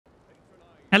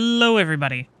Hello,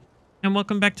 everybody, and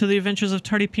welcome back to the adventures of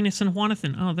Tardy Penis and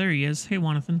Jonathan. Oh, there he is. Hey,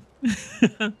 Jonathan.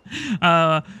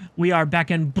 We are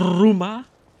back in Bruma,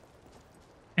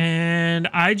 and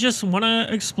I just want to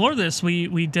explore this.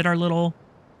 We did our little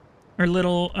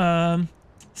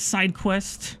side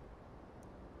quest,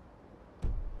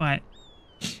 but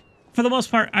for the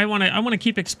most part, I want to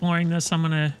keep exploring this. I'm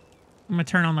gonna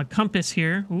turn on the compass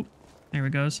here. Ooh, there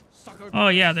it goes. Oh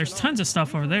yeah, there's tons of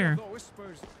stuff over there.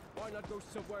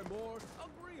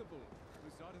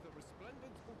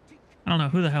 I don't know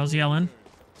who the hell's yelling,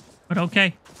 but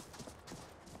okay.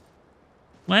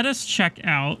 Let us check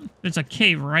out. There's a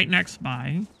cave right next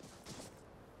by.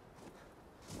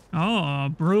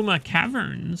 Oh, Bruma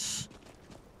Caverns.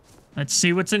 Let's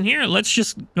see what's in here. Let's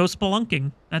just go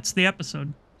spelunking. That's the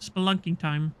episode. Spelunking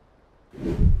time.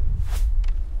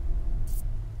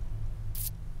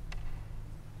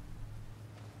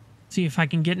 See if I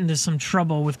can get into some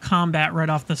trouble with combat right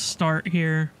off the start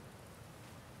here.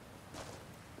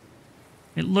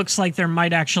 It looks like there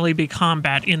might actually be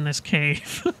combat in this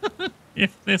cave.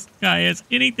 If this guy has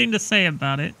anything to say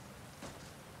about it.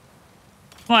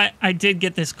 But I did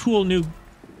get this cool new...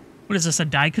 What is this, a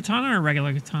dai katana or a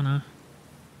regular katana?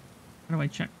 How do I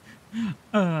check?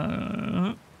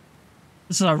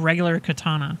 This is a regular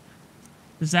katana.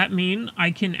 Does that mean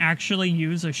I can actually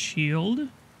use a shield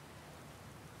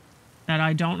that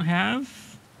I don't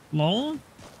have? Lol?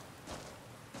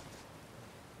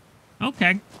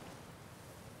 Okay.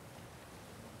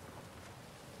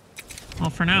 Well,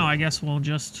 for now, I guess we'll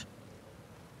just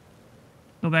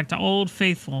go back to Old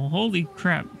Faithful. Holy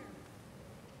crap.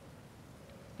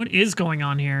 What is going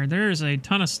on here? There's a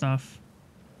ton of stuff.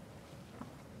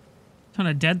 Ton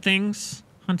of dead things.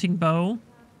 Hunting bow.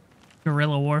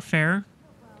 Guerrilla warfare.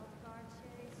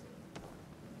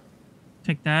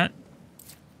 Take that.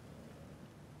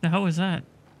 The hell is that?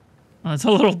 Oh, it's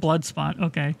a little blood spot.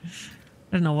 Okay.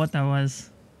 I didn't know what that was.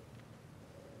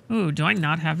 Ooh, do I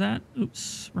not have that?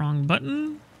 Oops, wrong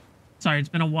button. Sorry, it's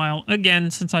been a while again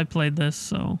since I played this,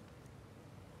 so...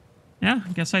 Yeah,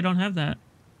 I guess I don't have that.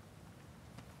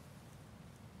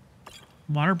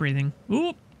 Water breathing.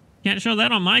 Ooh, can't show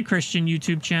that on my Christian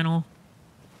YouTube channel.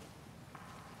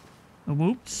 Oh,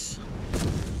 whoops.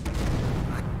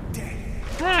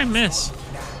 Ah, I miss.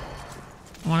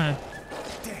 I wanna...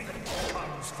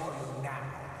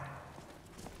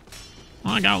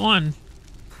 Well, I got one.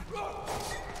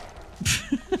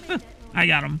 I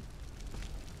got him.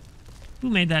 Who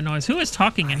made that noise? Who is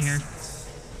talking in here?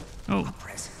 Oh.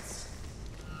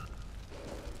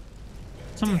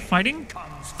 Someone fighting?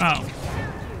 Oh.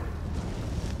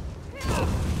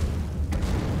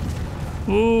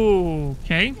 Ooh,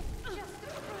 okay.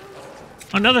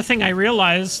 Another thing I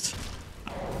realized,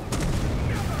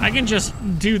 I can just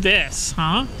do this,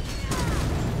 huh?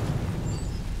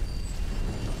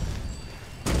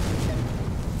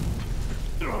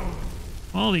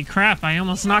 Holy crap, I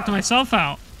almost knocked myself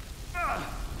out.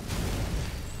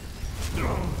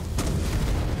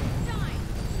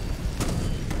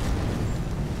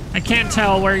 I can't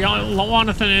tell where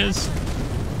Jonathan is.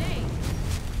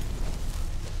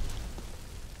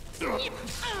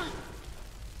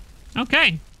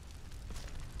 Okay.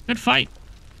 Good fight.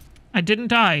 I didn't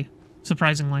die,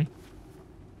 surprisingly.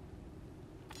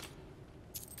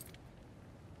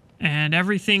 And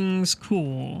everything's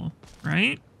cool,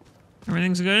 right?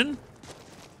 Everything's good?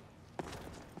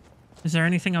 Is there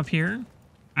anything up here?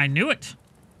 I knew it.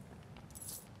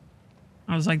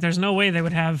 I was like, there's no way they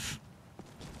would have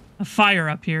a fire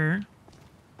up here.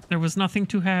 There was nothing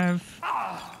to have.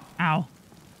 Ow.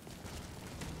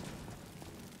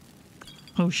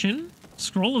 Potion.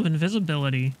 Scroll of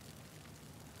invisibility.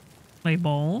 Play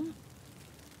bowl.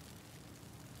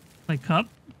 Play cup.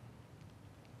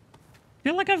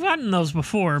 Feel like I've gotten those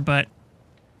before, but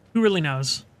who really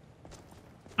knows?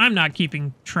 I'm not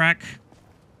keeping track.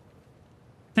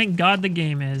 Thank God the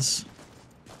game is.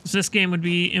 'Cause this game would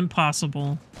be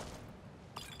impossible.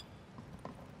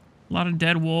 A lot of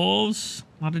dead wolves.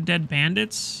 A lot of dead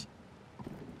bandits.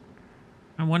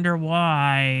 I wonder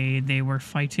why they were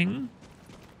fighting.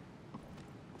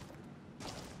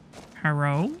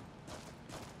 Harrow.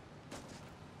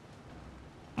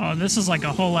 Oh, this is like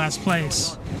a whole ass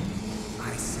place.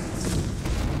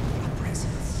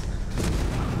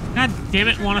 God damn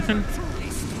it, Jonathan.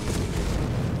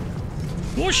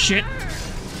 Oh, shit.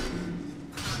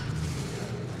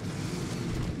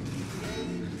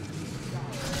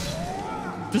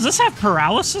 Does this have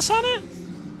paralysis on it?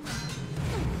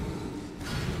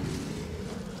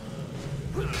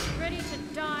 Ready to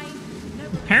die.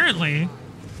 Apparently.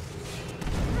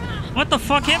 What the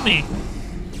fuck hit me?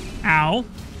 Ow.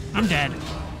 I'm dead.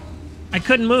 I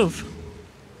couldn't move.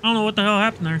 I don't know what the hell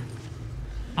happened there.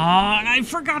 Oh, and I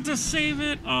forgot to save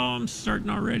it. Oh, I'm starting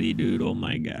already, dude. Oh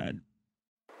my god.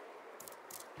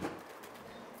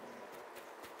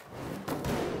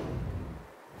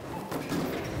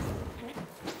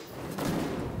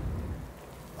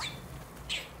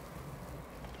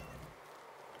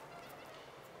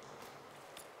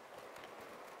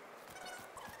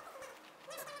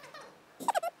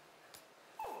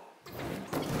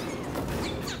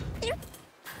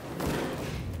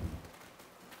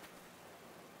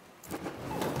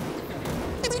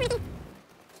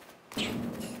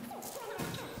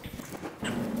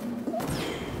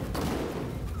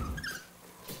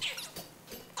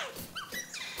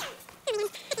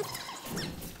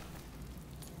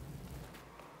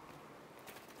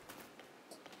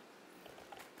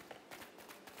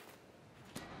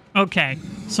 Okay,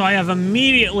 so I have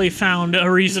immediately found a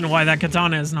reason why that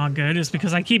katana is not good, is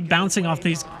because I keep bouncing off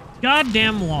these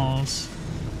goddamn walls.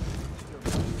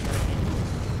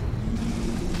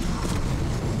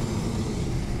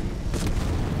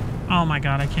 Oh my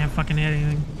god, I can't fucking hit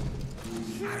anything.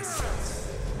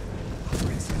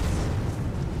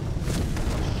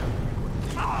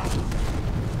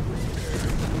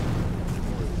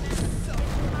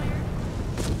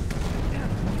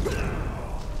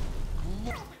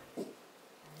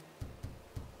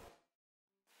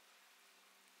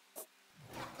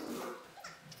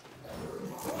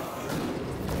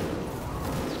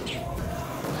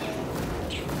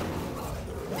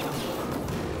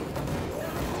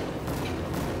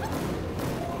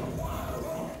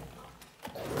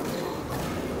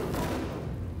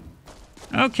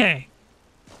 Okay.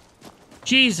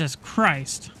 Jesus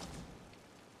Christ.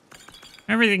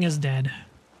 Everything is dead.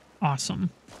 Awesome.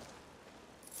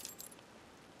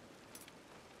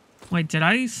 Wait, did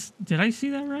I see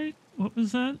that right? What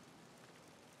was that?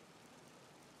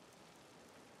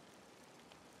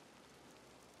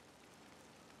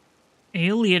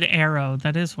 Alien arrow.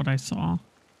 That is what I saw.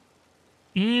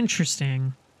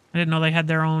 Interesting. I didn't know they had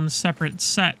their own separate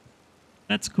set.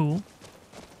 That's cool.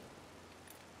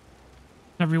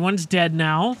 Everyone's dead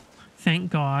now.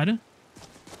 Thank God.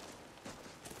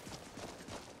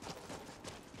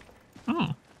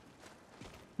 Oh.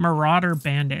 Marauder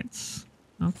bandits.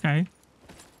 Okay.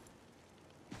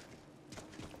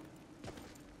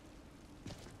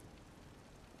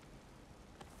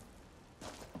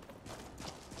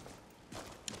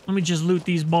 Let me just loot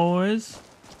these boys.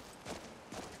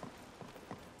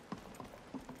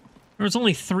 There was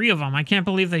only 3 of them. I can't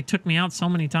believe they took me out so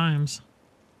many times.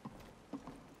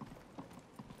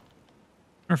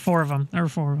 Or 4 of them. There were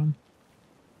 4 of them.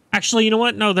 Actually, you know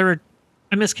what? No,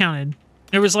 I miscounted.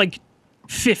 There was like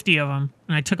 50 of them,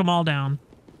 and I took them all down.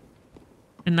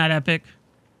 Isn't that epic?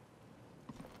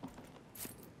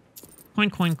 Coin,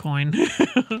 coin, coin.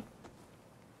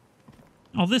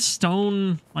 All this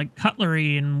stone, like,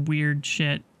 cutlery and weird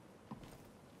shit.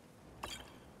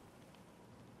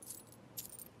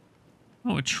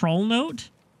 Oh, a troll note?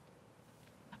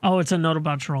 Oh, it's a note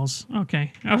about trolls.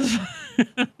 Okay.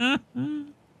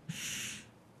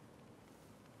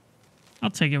 I'll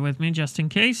take it with me just in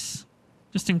case.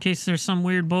 Just in case there's some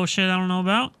weird bullshit I don't know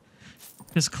about.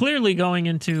 Because clearly going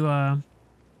into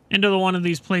the one of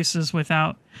these places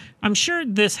without... I'm sure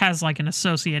this has like an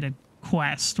associated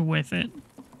quest with it.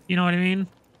 You know what I mean?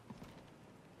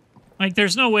 Like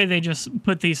there's no way they just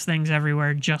put these things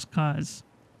everywhere just cause.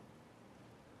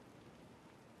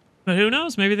 But who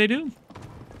knows? Maybe they do.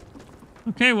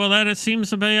 Okay, well that seems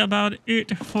to be about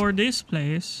it for this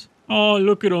place. Oh,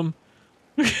 look at him.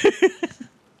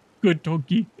 Good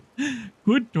doggy.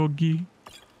 Good doggy.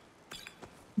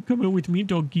 Come in with me,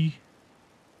 doggy.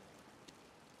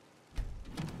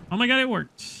 Oh my god, it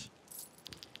worked.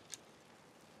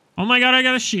 Oh my god, I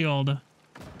got a shield.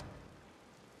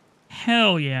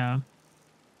 Hell yeah.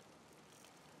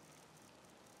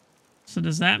 So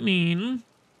does that mean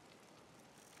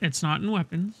it's not in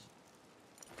weapons?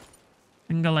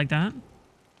 I can go like that.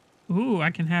 Ooh,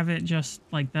 I can have it just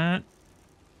like that.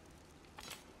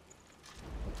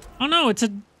 Oh no, it's a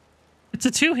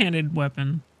two-handed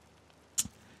weapon.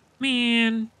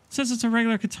 Man, it says it's a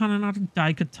regular katana, not a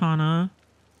daikatana.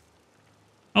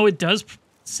 Oh, it does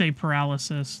say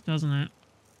paralysis, doesn't it?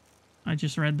 I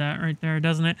just read that right there,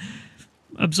 doesn't it?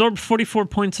 Absorb 44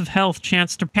 points of health,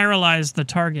 chance to paralyze the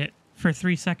target for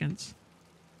 3 seconds.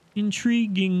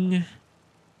 Intriguing.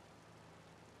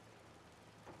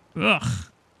 Ugh.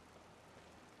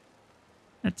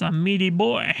 That's a meaty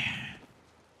boy.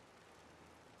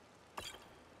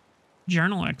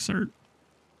 Journal excerpt.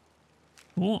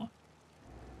 Cool.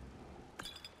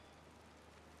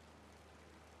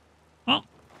 Well,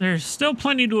 There's still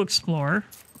plenty to explore.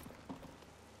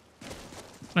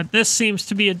 But this seems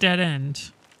to be a dead end.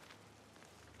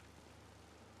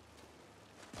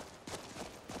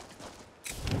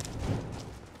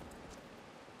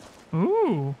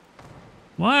 Ooh.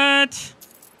 What?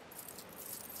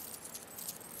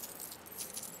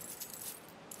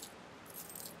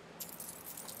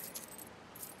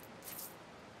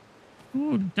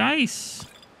 Ooh, dice.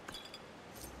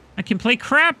 I can play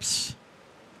craps.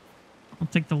 I'll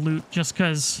take the loot just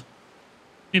because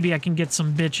maybe I can get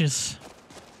some bitches.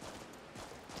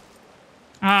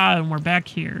 Ah, and we're back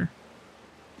here.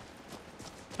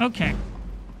 Okay.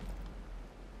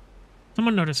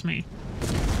 Someone noticed me.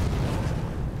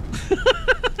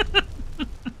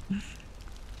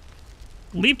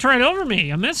 Leaped right over me.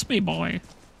 You missed me, boy.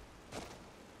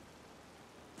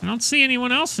 I don't see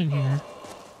anyone else in here.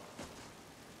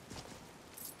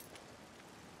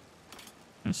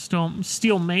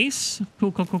 Steel mace.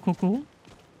 Cool, cool, cool, cool, cool.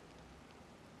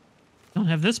 Don't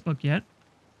have this book yet.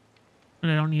 But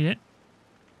I don't need it.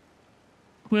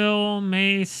 Quill,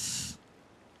 mace.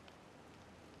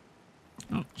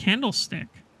 Oh, candlestick.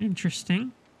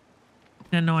 Interesting.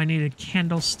 Didn't know I needed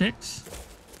candlesticks.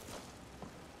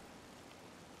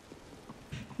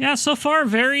 Yeah, so far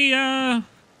very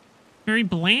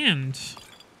bland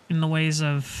in the ways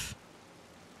of...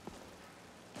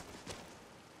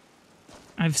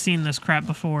 I've seen this crap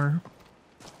before.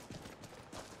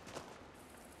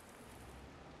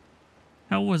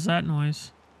 Hell was that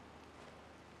noise?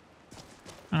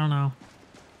 I don't know.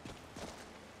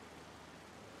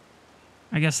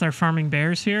 I guess they're farming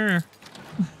bears here.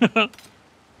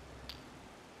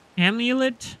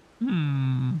 Amulet?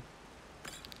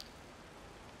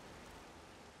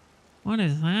 What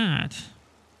is that?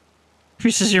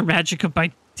 Increases your magic up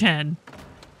by 10.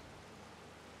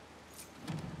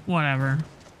 Whatever.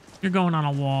 You're going on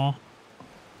a wall.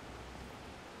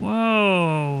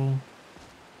 Whoa.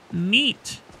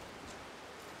 Neat.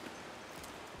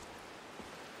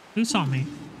 Who saw me?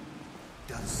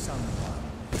 Does someone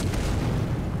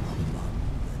among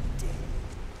the dead?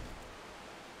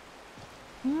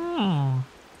 Oh.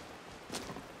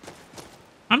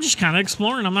 I'm just kind of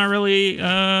exploring. I'm not really,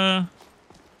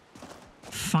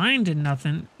 finding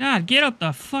nothing. God, get up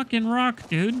the fucking rock,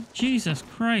 dude. Jesus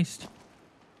Christ.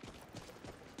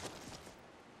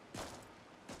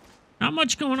 Not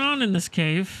much going on in this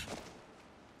cave.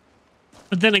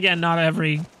 But then again, not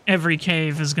every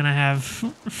cave is gonna have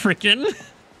frickin'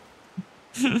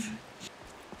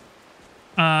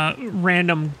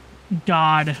 random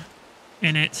god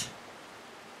in it.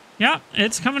 Yeah,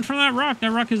 it's coming from that rock.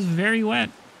 That rock is very wet.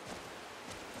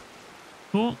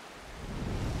 Cool.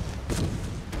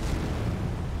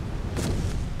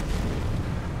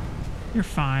 You're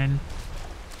fine.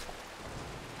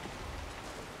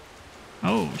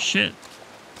 Oh, shit.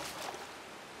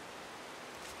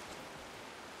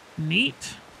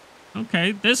 Neat.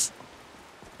 Okay, this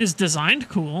is designed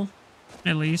cool,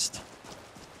 at least.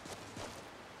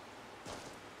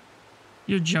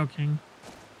 You're joking.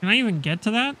 Can I even get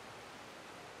to that?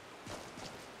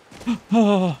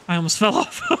 Oh, I almost fell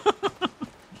off.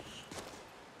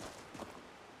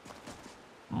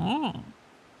 Oh.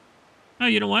 Oh,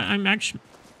 you know what? I'm actually...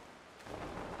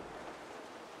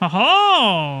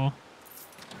 Oh!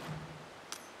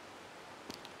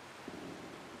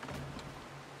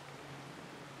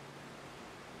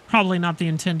 Probably not the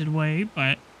intended way,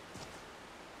 but...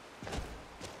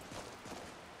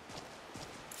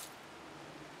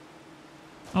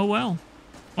 Oh well.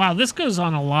 Wow, this goes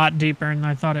on a lot deeper than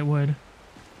I thought it would.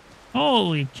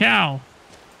 Holy cow.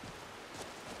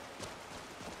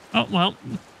 Oh, well,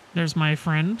 there's my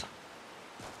friend.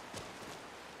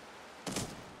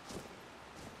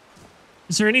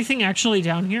 Is there anything actually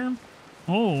down here?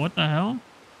 Oh, what the hell?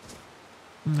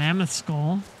 Mammoth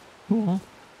skull. Cool.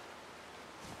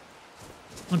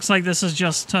 Looks like this is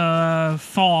just to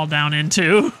fall down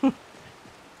into.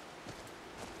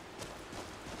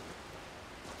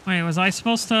 Wait, was I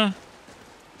supposed to...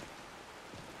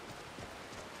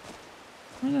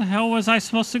 Where the hell was I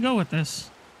supposed to go with this?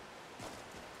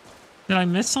 Did I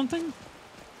miss something?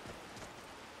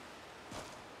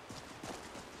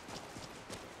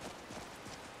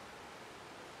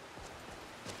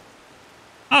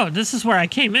 Oh, this is where I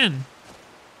came in.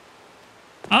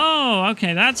 Oh,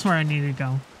 okay, that's where I need to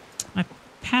go. I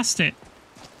passed it.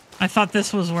 I thought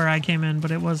this was where I came in,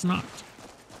 but it was not.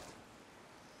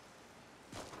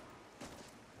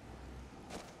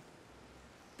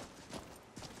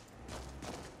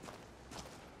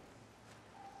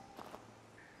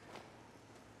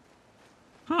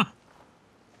 Huh.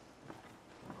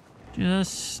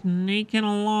 Just sneaking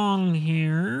along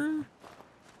here.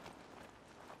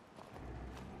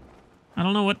 I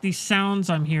don't know what these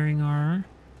sounds I'm hearing are.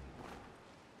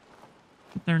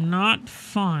 But they're not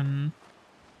fun.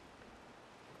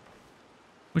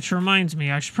 Which reminds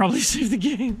me, I should probably save the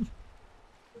game.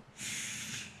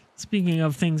 Speaking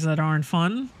of things that aren't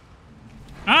fun.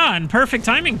 Ah, and perfect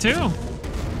timing too.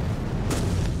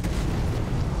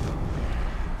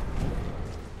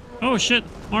 Oh shit,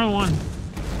 more than one.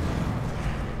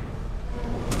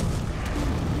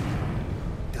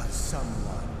 Does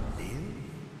someone live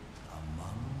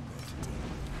among the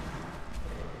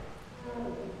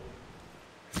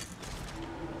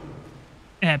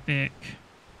dead? Epic.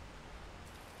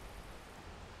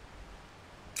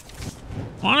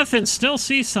 Jonathan still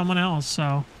sees someone else,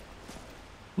 so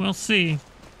we'll see.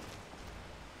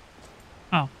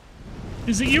 Oh.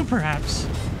 Is it you, perhaps?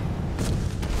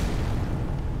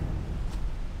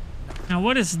 Now,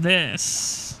 what is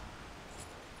this?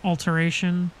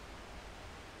 Alteration.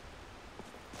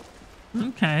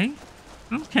 Okay.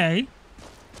 Okay.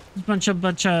 Bunch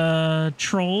of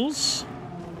trolls.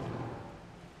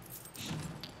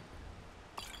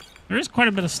 There is quite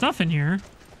a bit of stuff in here.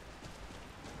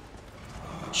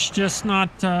 It's just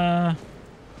not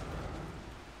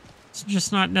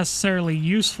necessarily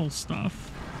useful stuff.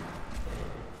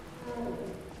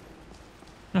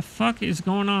 The fuck is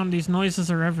going on? These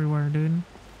noises are everywhere, dude.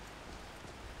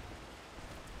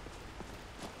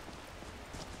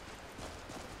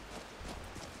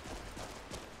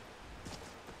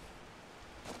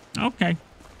 Okay.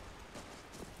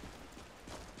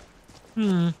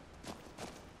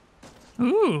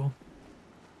 Ooh.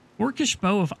 Orcish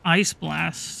bow of ice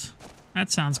blast. That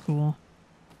sounds cool.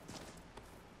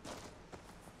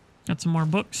 Got some more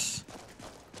books.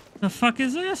 The fuck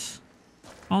is this?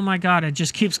 Oh my god, it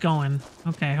just keeps going.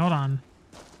 Okay, hold on.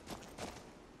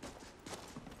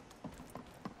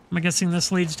 I'm guessing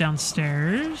this leads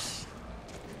downstairs.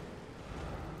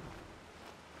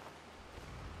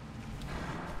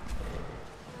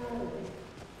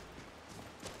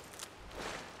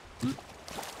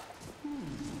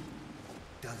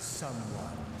 Does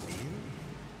someone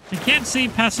live? I can't see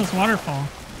past this waterfall.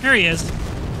 There he is.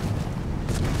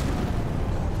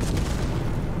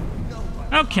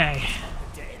 Okay.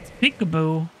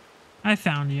 Peekaboo. I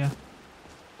found you.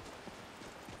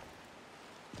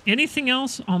 Anything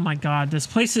else? Oh my god, this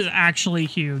place is actually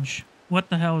huge. What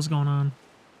the hell is going on?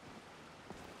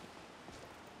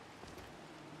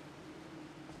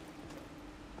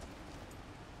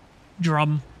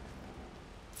 Drum.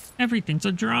 Everything's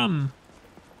a drum.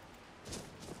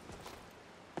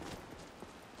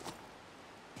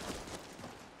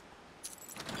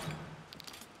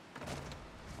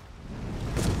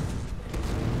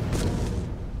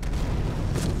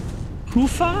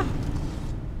 Hoofa?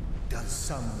 Does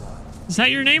someone Is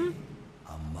that your name?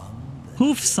 among the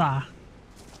Hoofsa.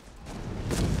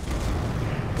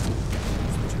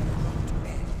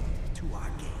 end to our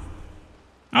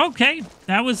game? Okay,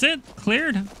 that was it.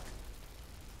 Cleared.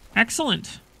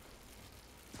 Excellent.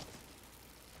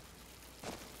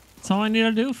 That's all I need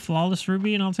to do. Flawless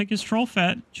Ruby, and I'll take his troll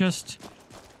fat, just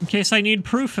in case I need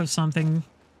proof of something.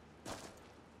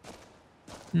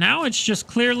 Now it's just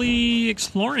clearly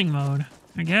exploring mode,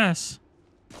 I guess.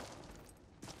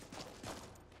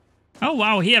 Oh,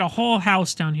 wow, he had a whole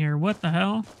house down here. What the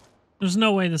hell? There's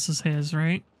no way this is his,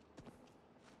 right?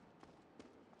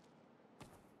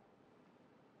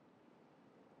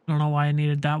 I don't know why I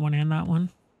needed that one and that one.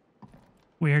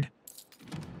 Weird.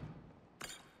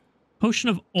 Potion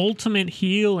of ultimate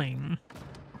healing.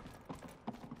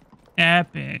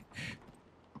 Epic.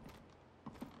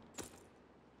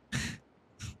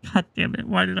 God damn it.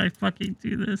 Why did I fucking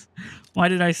do this? Why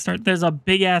did I start? There's a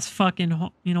big ass fucking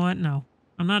hole. You know what? No.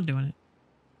 I'm not doing it.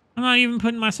 I'm not even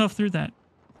putting myself through that.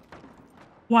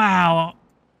 Wow.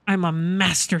 I'm a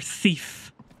master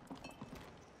thief.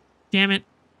 Damn it.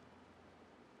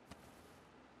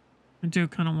 I do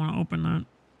kind of want to open that.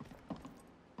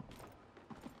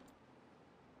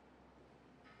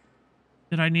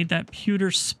 Did I need that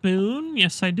pewter spoon?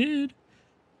 Yes, I did.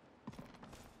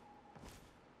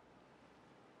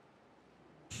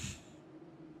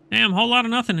 Damn, whole lot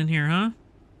of nothing in here, huh?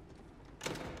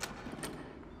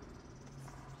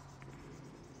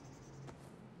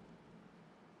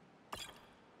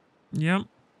 Yep.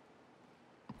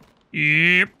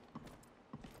 Yep.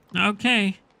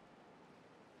 Okay.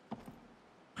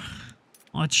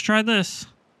 Let's try this.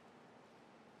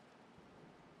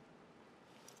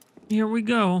 Here we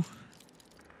go.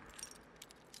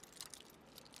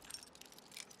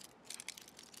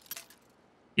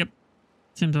 Yep.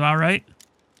 Seems about right.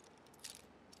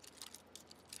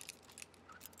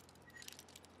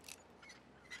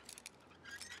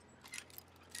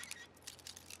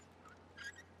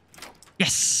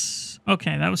 Yes!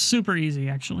 Okay, that was super easy,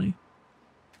 actually.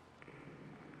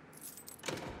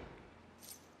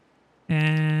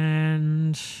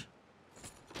 And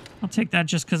I'll take that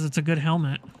just because it's a good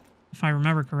helmet, if I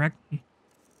remember correctly.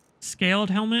 Scaled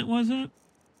helmet, was it?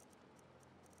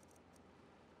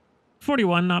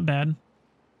 41, not bad.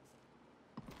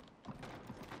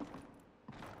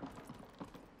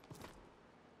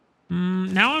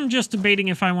 Now I'm just debating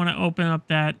if I want to open up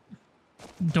that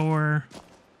door.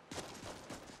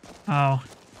 Oh,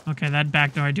 okay, that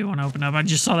back door I do want to open up. I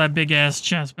just saw that big-ass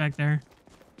chest back there.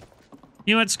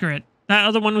 You know what? Screw it. That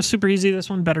other one was super easy. This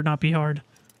one better not be hard.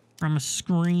 Or I'm gonna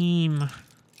scream.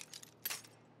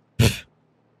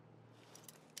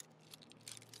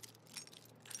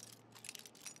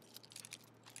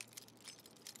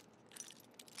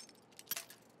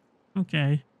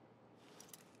 Okay.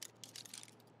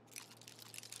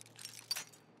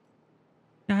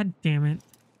 God damn it.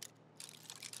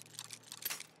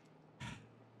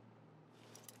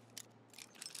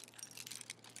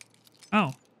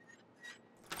 Oh.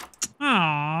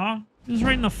 Aww. It was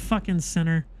right in the fucking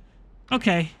center.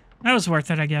 Okay. That was worth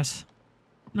it, I guess.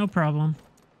 No problem.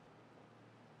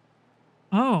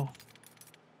 Oh.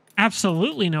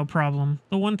 Absolutely no problem.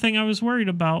 The one thing I was worried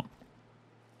about.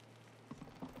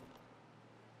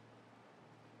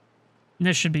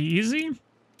 This should be easy.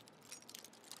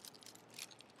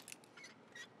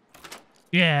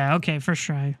 Yeah, okay, first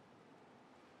try.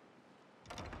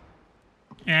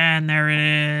 And there it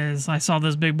is. I saw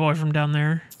this big boy from down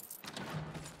there.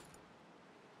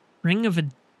 Ring of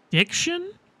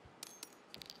Addiction?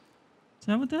 Is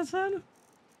that what that said?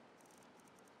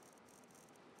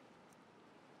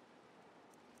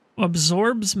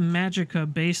 Absorbs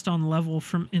magicka based on level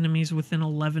from enemies within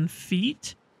 11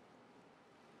 feet.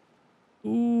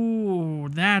 Ooh,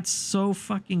 that's so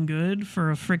fucking good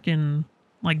for a freaking,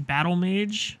 like, battle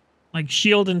mage. Like,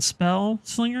 shield and spell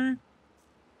slinger.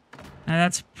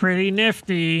 That's pretty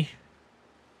nifty.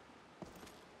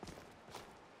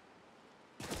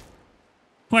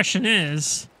 Question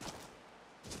is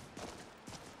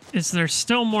there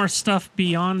still more stuff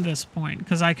beyond this point?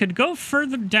 Because I could go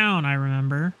further down, I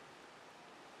remember.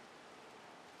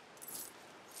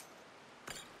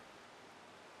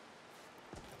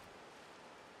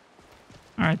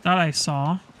 Alright, thought I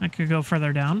saw. I could go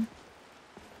further down.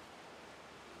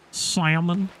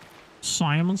 Simon.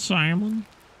 Simon, Simon.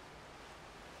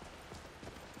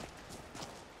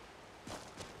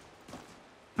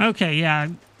 Okay, yeah.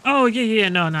 Oh, yeah,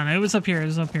 no. It was up here. It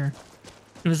was up here.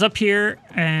 It was up here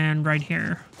and right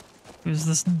here. It was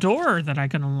this door that I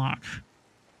could unlock.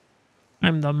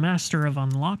 I'm the master of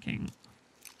unlocking.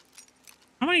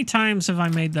 How many times have I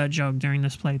made that joke during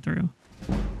this playthrough?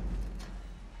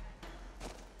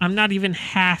 I'm not even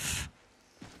half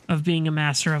of being a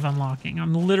master of unlocking.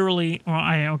 I'm literally, well,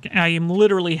 I am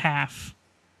literally half.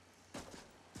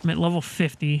 I'm at level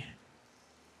 50.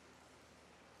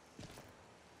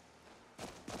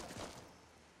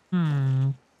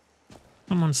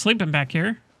 Someone's sleeping back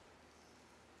here.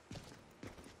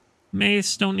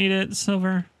 Mace, don't need it.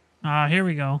 Silver. Ah, here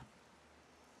we go.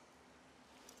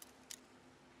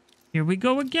 Here we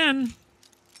go again.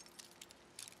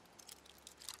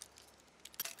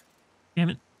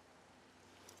 Damn it.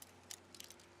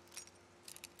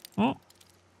 Oh.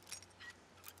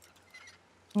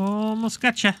 Almost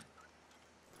gotcha.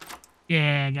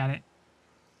 Yeah, got it.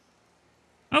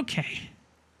 Okay.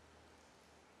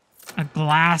 A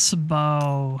glass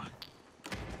bow.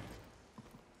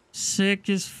 Sick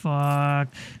as fuck.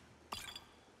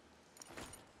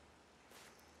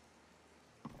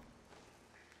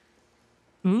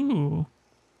 Ooh.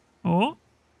 Oh.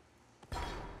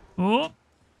 Oh.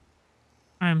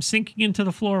 I am sinking into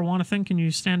the floor. Wanathan, can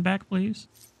you stand back, please?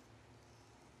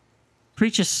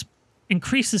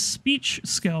 Increases speech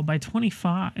skill by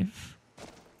 25.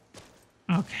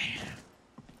 Okay.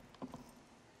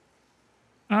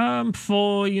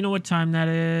 Full. You know what time that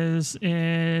is?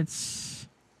 It's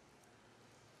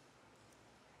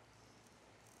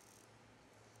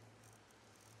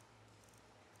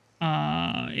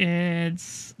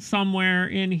somewhere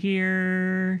in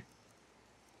here.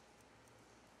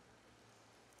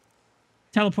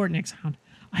 Teleport next sound.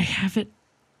 I have it.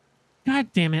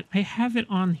 God damn it. I have it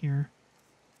on here.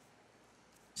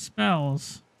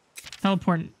 Spells.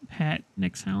 Teleport pet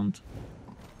next sound.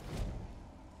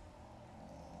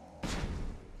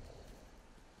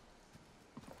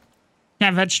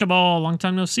 Cat vegetable. Long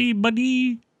time no see,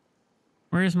 buddy.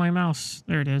 Where is my mouse?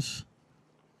 There it is.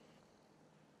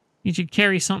 Need you to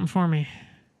carry something for me.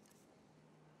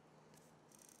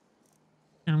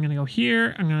 And I'm going to go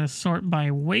here. I'm going to sort by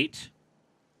weight.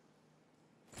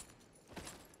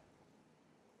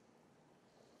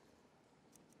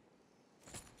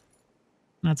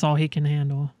 That's all he can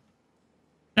handle.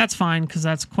 That's fine, because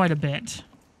that's quite a bit.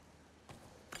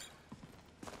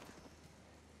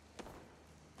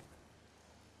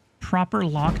 Proper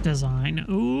lock design.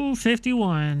 Ooh,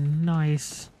 51.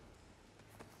 Nice.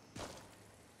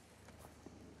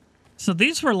 So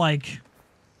these were like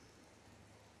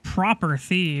proper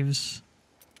thieves.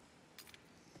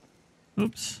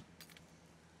 Oops.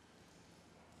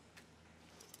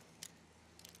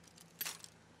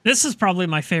 This is probably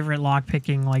my favorite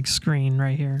lockpicking like screen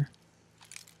right here.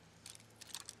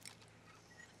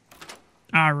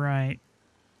 All right.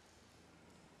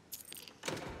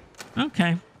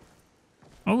 Okay.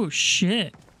 Oh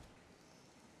shit.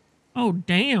 Oh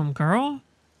damn, girl.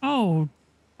 Oh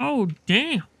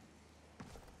damn.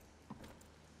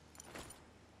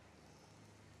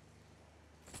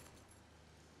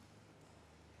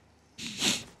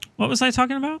 What was I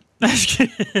talking about?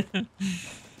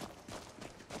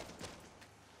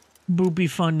 Booby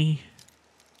funny.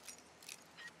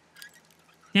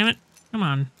 Damn it. Come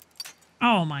on.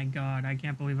 Oh my god, I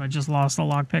can't believe I just lost a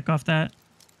lockpick off that.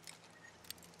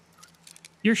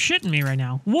 You're shitting me right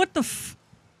now. What the f...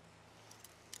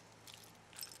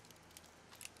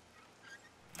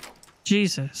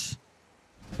 Jesus.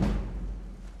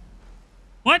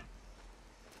 What?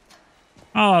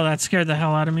 Oh, that scared the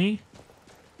hell out of me.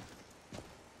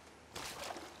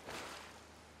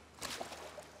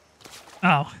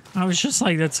 Oh, I was just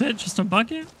like, that's it? Just a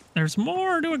bucket? There's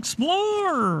more to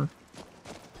explore!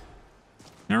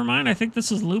 Never mind, I think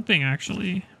this is looping,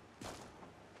 actually.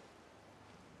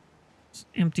 It's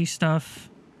empty stuff.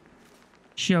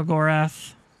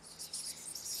 Sheogorath.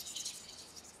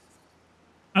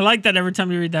 I like that every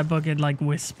time you read that book, it, like,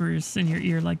 whispers in your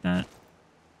ear like that.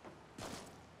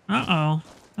 Uh-oh. How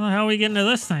the hell are we getting to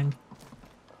this thing?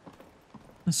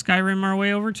 The Skyrim our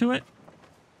way over to it?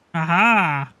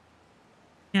 Aha!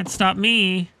 Can't stop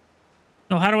me.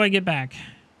 So how do I get back?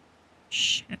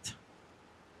 Shit.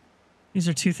 These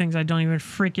are two things I don't even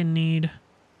freaking need.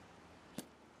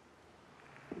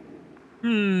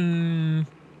 Two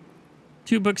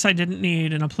books I didn't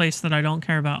need in a place that I don't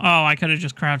care about. Oh, I could have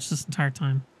just crouched this entire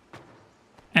time.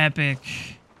 Epic.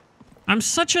 I'm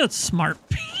such a smart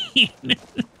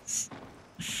penis.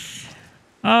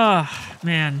 Oh,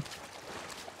 man.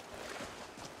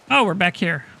 Oh, we're back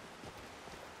here.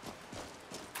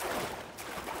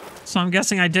 So I'm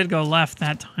guessing I did go left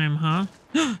that time, huh?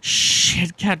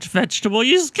 Shit, catch vegetable.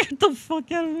 You scared the fuck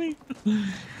out of me.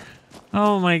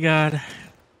 Oh my god.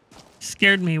 You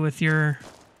scared me with your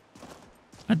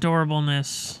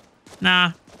adorableness.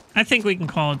 Nah, I think we can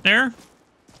call it there.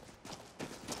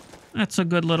 That's a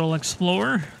good little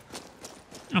explore.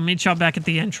 I'll meet y'all back at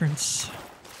the entrance.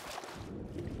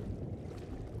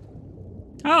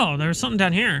 Oh, there was something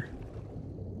down here.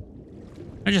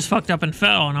 I just fucked up and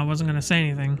fell and I wasn't gonna say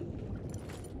anything.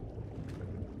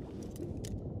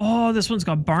 Oh, this one's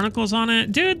got barnacles on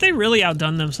it. Dude, they really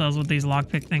outdone themselves with these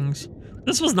lockpick things.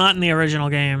 This was not in the original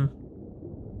game.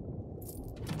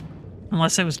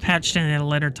 Unless it was patched in at a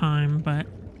later time, but...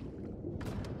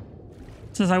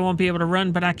 It says I won't be able to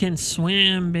run, but I can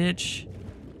swim, bitch.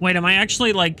 Wait, am I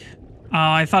actually like... Oh,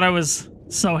 I thought I was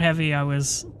so heavy I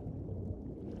was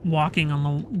walking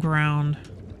on the ground.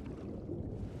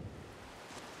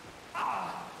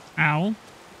 Ow.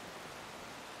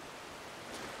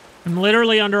 I'm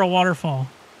literally under a waterfall.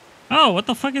 Oh, what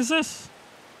the fuck is this?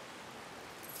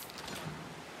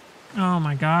 Oh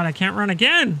my god, I can't run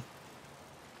again.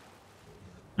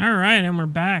 Alright, and we're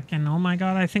back. And oh my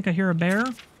god, I think I hear a bear.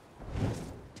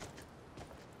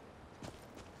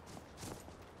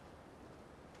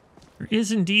 There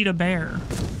is indeed a bear.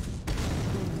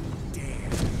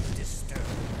 Does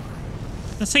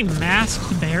that say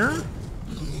masked bear?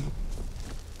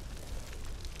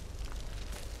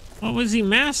 What was he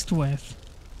masked with?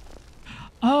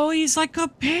 Oh, he's like a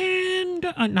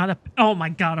panda. Not a... Oh my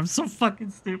god, I'm so fucking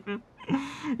stupid.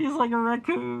 He's like a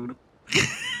raccoon.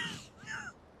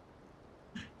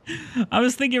 I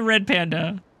was thinking red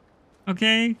panda.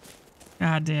 Okay?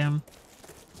 God damn.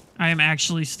 I am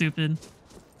actually stupid.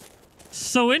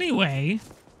 So anyway...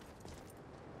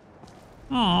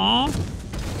 Aww.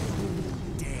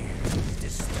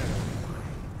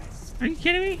 Are you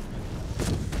kidding me?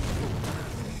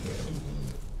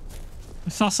 I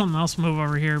saw something else move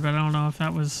over here, but I don't know if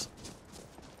that was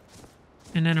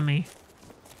an enemy.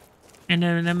 An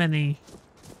enemy.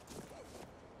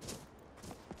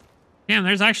 Damn,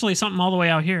 there's actually something all the way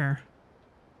out here.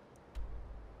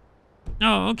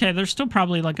 Oh, okay. There's still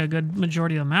probably like a good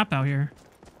majority of the map out here.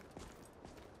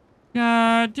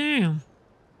 God damn.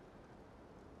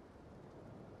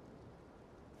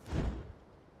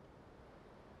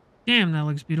 Damn, that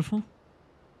looks beautiful.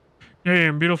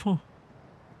 Damn, beautiful.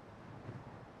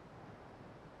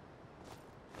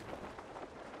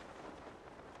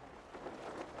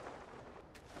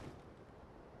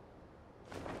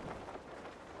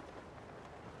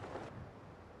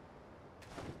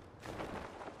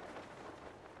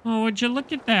 Oh, would you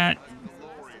look at that?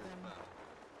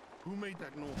 Who made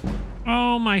that noise?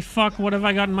 Oh my fuck, what have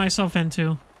I gotten myself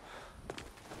into?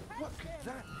 What could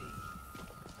that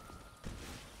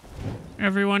be?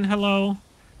 Everyone, hello.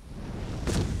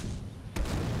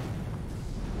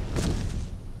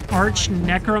 Arch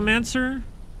Necromancer?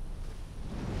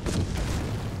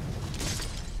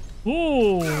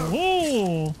 Ooh,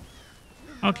 ooh.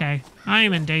 Okay, I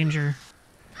am in danger.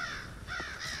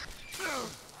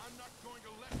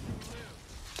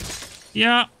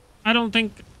 Yeah, I don't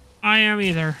think I am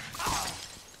either.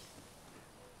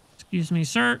 Excuse me,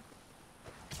 sir.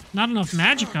 Not enough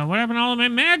magicka. What happened to all of my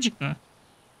magicka?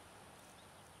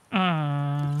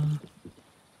 Ah!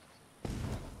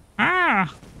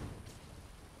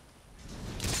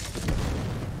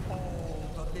 All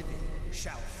the living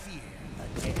shall fear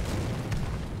the dead.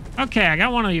 Okay, I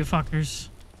got one of you fuckers.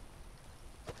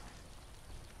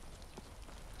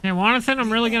 Hey, Jonathan,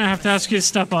 I'm really gonna have to ask you to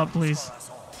step up, please.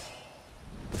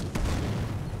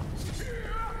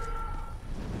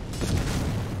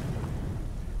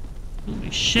 Holy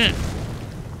shit.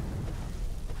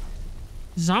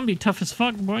 Zombie tough as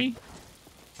fuck, boy.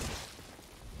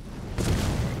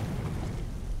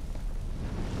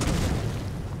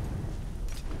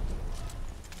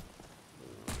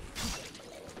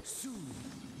 Soon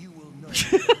you will know.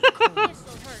 This'll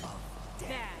hurt.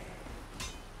 Bad.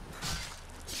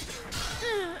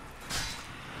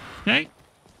 Okay.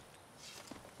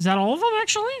 Is that all of them,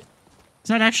 actually? Is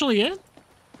that actually it?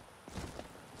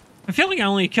 I feel like I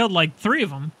only killed, like, 3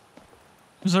 of them.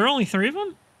 Was there only 3 of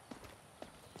them?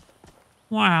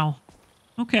 Wow.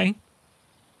 Okay.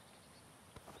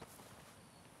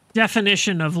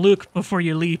 Definition of Luke before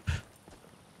you leap.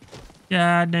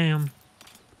 God damn.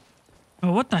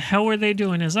 Oh, what the hell were they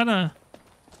doing? Is that a...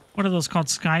 What are those called?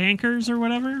 Sky anchors or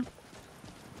whatever?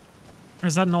 Or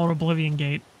is that an old Oblivion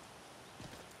gate?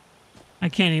 I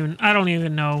can't even... I don't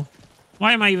even know.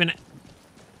 Why am I even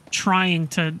trying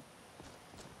to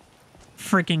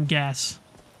freaking guess?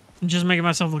 I'm just making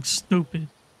myself look stupid.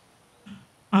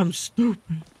 I'm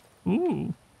stupid.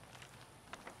 Ooh.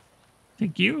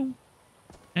 Thank you.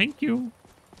 Thank you.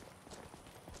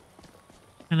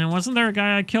 And then wasn't there a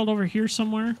guy I killed over here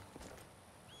somewhere?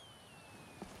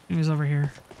 He was over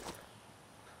here.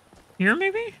 Here,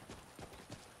 maybe?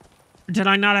 Or did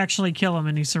I not actually kill him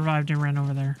and he survived and ran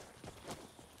over there?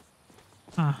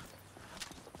 Huh.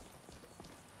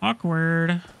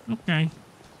 Awkward. Okay.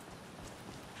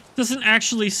 Doesn't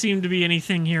actually seem to be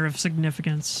anything here of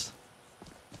significance.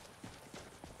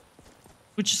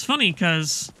 Which is funny,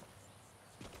 because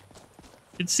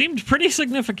it seemed pretty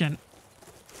significant.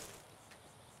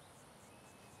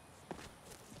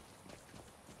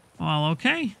 Well,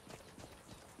 okay.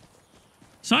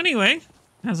 So anyway,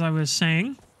 as I was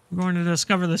saying, I'm going to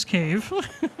discover this cave.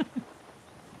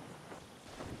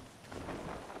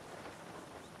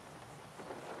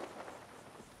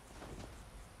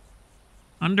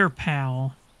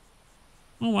 Underpal.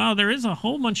 Oh wow, there is a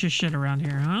whole bunch of shit around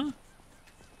here, huh?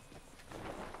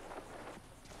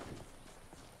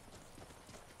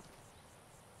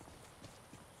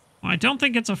 Well, I don't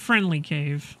think it's a friendly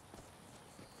cave.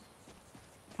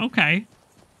 Okay.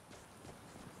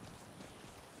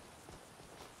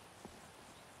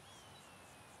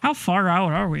 How far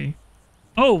out are we?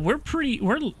 Oh, we're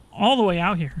all the way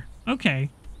out here. Okay.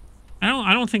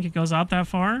 I don't think it goes out that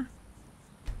far.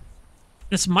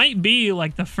 This might be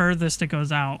like the furthest it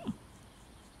goes out.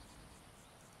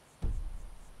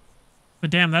 But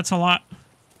damn, that's a lot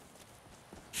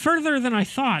further than I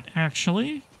thought,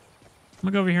 actually. I'm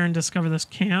gonna go over here and discover this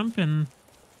camp and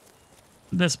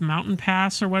this mountain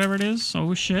pass or whatever it is.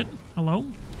 Oh shit. Hello?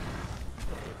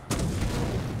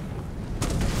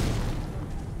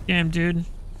 Damn, dude.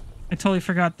 I totally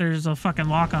forgot there's a fucking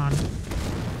lock on.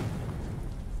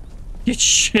 Get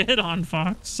shit on,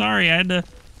 Fox. Sorry, I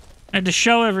had to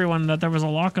show everyone that there was a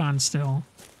lock on still.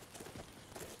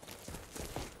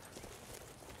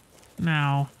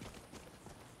 Now,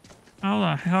 how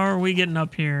the hell are we getting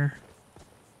up here?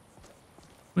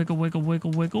 Wiggle, wiggle,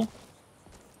 wiggle, wiggle.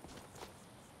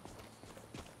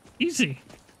 Easy.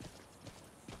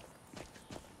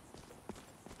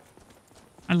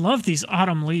 I love these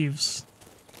autumn leaves.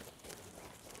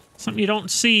 Something you don't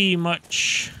see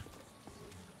much.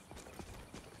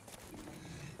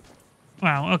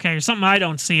 Wow, okay, something I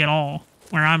don't see at all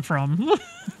where I'm from.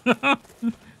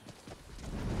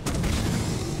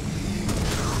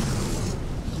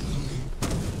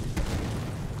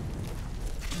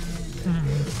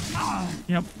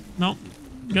 Yep. Nope.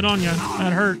 Good on ya.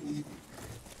 That hurt.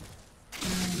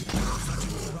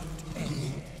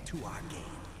 To our game.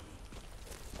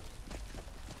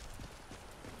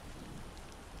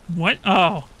 What?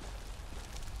 Oh.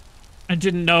 I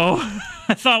didn't know.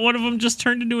 I thought one of them just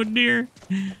turned into a deer.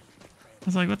 I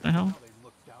was like, what the hell? They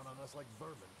look down on us like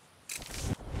vermin.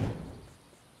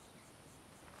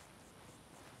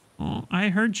 Oh, I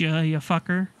heard you, you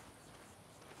fucker.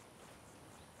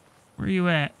 Where you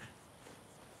at?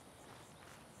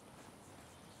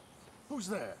 Who's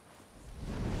there?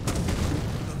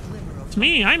 It's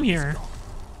me. I'm here.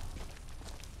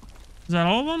 Is that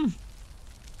all of them?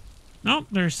 Nope,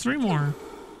 there's 3 more.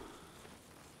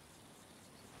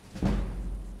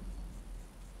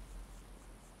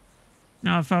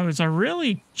 Now, if I was a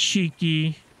really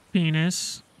cheeky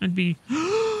penis, I'd be...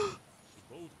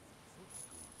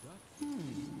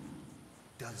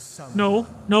 No,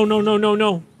 no, no, no, no,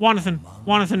 no. Jonathan,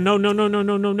 Jonathan, no, no, no, no,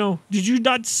 no, no, no. Did you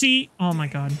not see? Oh my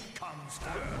god.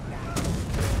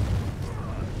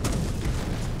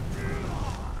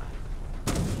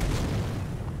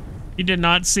 You did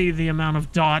not see the amount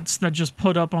of dots that just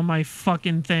put up on my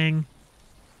fucking thing.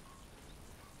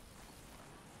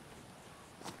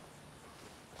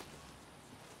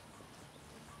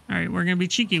 Alright, we're gonna be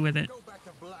cheeky with it. Go back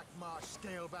to Black Marsh,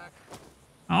 Scaleback.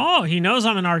 Oh, he knows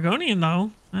I'm an Argonian,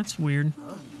 though. That's weird.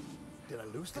 Huh? Did I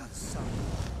lose that? Soon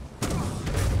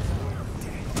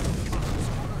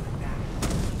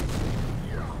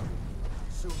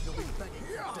you'll be begging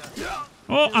for death.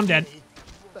 Oh, I'm dead.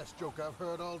 Best joke I've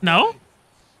heard all day. No?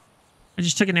 I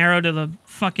just took an arrow to the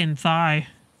fucking thigh.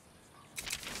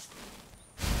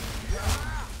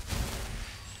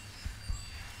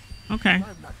 Okay. I'm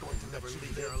not going to let you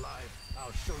leave here alive.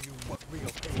 I'll show you what real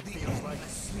pain feels like.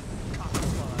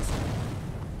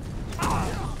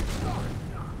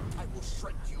 I will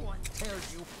shred you, tear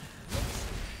you.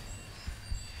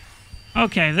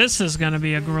 Okay, this is gonna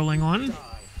be a grueling one.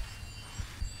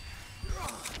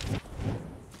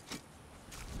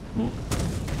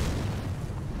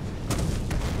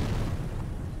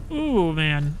 Ooh,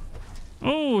 man.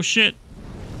 Oh, shit.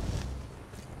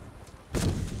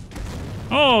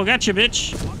 Oh, gotcha,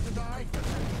 bitch.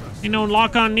 Ain't no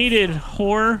lock-on needed,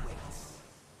 whore.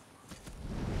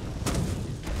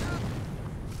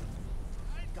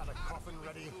 Got a coffin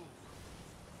ready.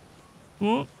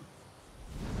 Oh.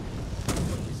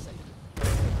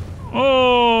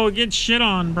 Oh, get shit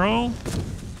on, bro.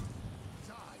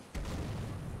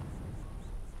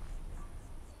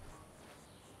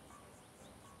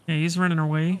 Yeah, he's running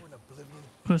away.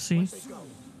 Pussy.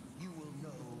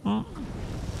 Oh.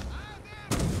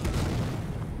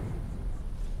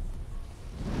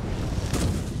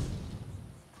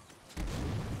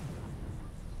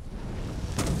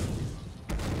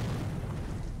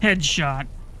 Headshot.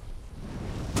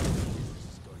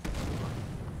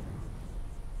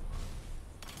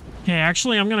 Okay,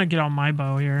 actually, I'm gonna get on my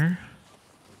bow here.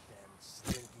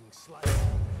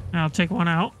 I'll take one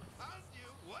out.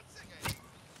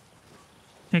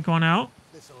 Take one out.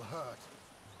 This'll hurt.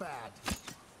 Bad.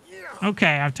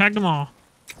 Okay, I've tagged them all.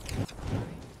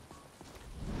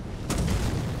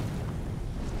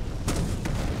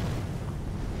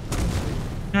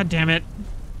 God damn it.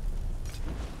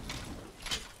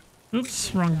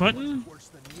 Oops, wrong button. Worse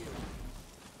than you.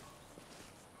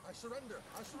 I surrender.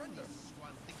 I surrender.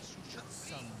 One thinks you should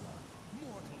someone.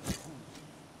 Mortal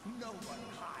who? No one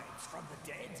hides from the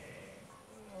dead.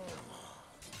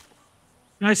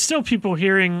 I still people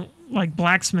hearing like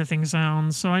blacksmithing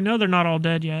sounds, so I know they're not all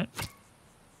dead yet.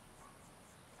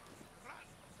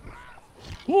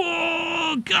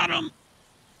 Whoa, got him.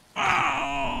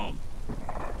 Oh,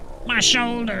 my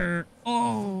shoulder.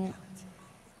 Oh,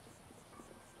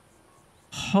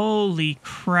 holy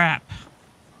crap.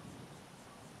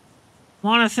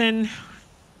 Jonathan,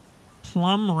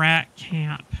 Plum Rat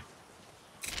Camp.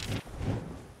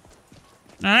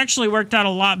 That actually worked out a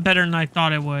lot better than I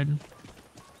thought it would.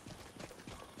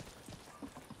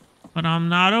 But I'm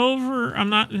not over. I'm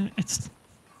not. It's.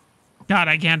 God,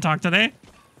 I can't talk today.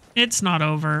 It's not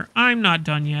over. I'm not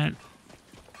done yet.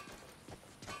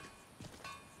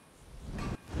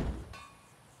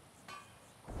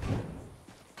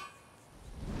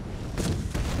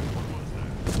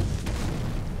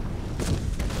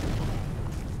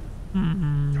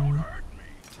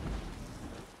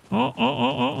 Oh, oh,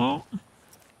 oh, oh, oh.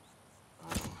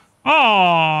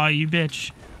 Oh, you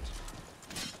bitch.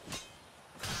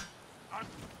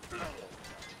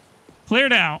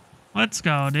 Cleared out. Let's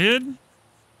go, dude.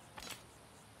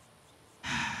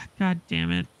 God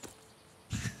damn it.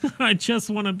 I just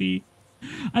want to be...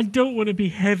 I don't want to be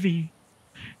heavy.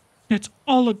 That's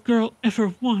all a girl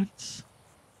ever wants.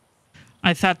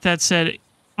 I thought that said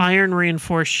iron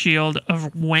reinforced shield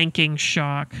of wanking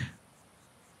shock.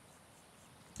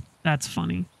 That's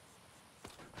funny.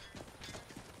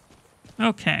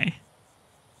 Okay.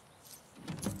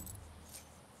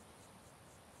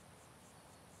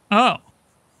 Oh.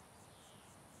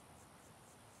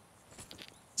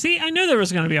 See, I knew there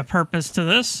was going to be a purpose to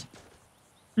this.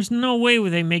 There's no way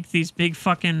would they make these big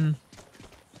fucking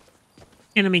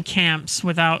enemy camps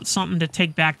without something to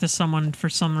take back to someone for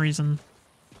some reason.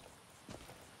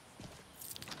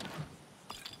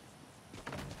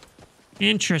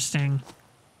 Interesting.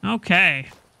 Okay.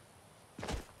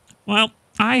 Well,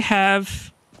 I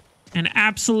have an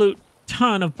absolute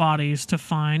ton of bodies to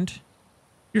find.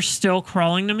 You're still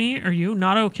crawling to me? Are you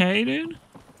not okay, dude?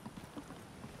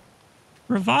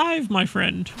 Revive, my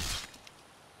friend.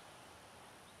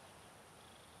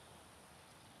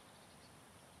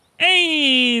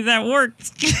 Hey, that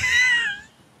worked.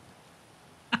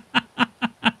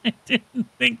 I didn't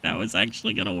think that was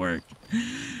actually gonna work.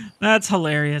 That's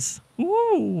hilarious.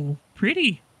 Ooh,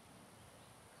 pretty.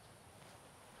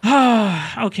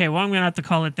 Okay, well, I'm gonna have to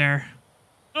call it there.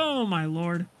 Oh, my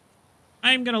lord.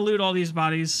 I'm gonna loot all these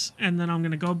bodies, and then I'm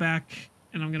gonna go back,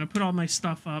 and I'm gonna put all my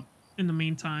stuff up in the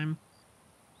meantime.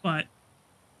 But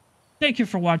thank you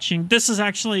for watching. This is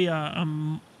actually a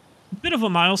bit of a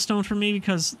milestone for me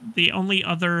because the only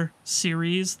other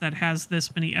series that has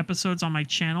this many episodes on my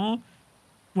channel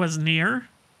was Nier.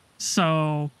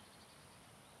 So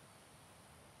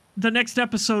the next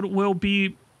episode will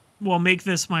make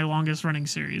this my longest running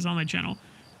series on my channel.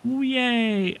 Ooh,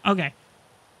 yay. Okay.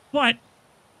 But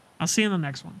I'll see you in the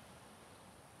next one.